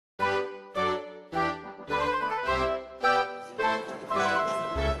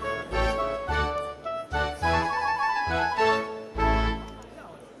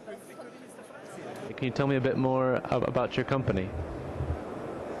Can you tell me a bit more about your company?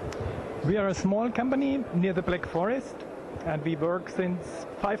 We are a small company near the Black Forest, and we work since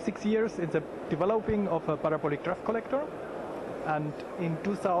 5-6 years in the developing of a parabolic draft collector. And in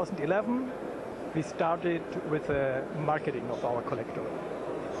 2011 we started with the marketing of our collector.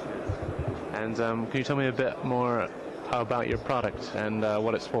 And can you tell me a bit more about your product and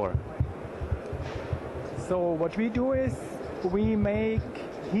what it's for? So what we do is we make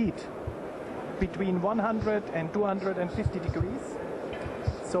heat between 100 and 250 degrees.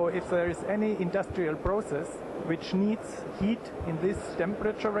 So if there is any industrial process which needs heat in this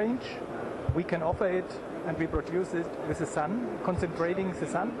temperature range, we can offer it, and we produce it with the sun, concentrating the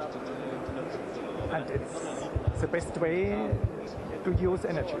sun. And it's the best way to use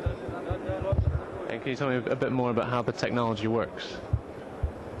energy. And can you tell me a bit more about how the technology works?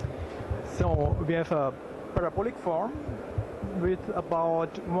 So we have a parabolic form with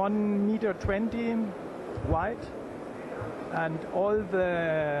about 1.20 meters wide, and all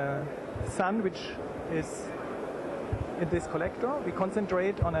the sun which is in this collector we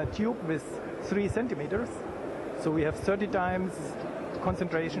concentrate on a tube with 3 centimeters. So we have 30 times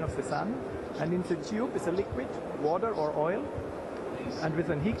concentration of the sun, and in the tube is a liquid, water or oil, and with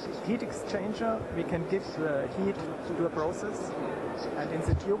a heat exchanger we can give the heat to a process, and in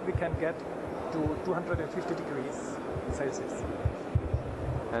the tube we can get to 250 degrees Celsius.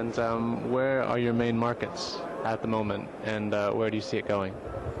 And where are your main markets at the moment, and where do you see it going?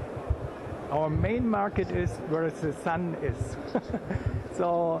 Our main market is where the sun is.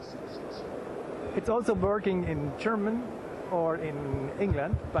 So it's also working in Germany or in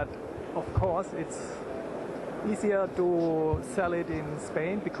England, but of course it's easier to sell it in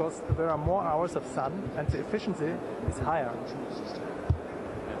Spain because there are more hours of sun and the efficiency is higher.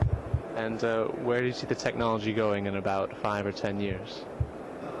 And where do you see the technology going in about 5 or 10 years?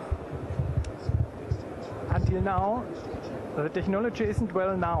 Until now, the technology isn't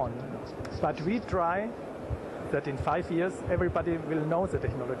well known, but we try that in 5 years everybody will know the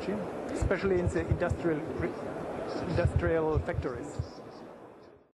technology, especially in the industrial factories.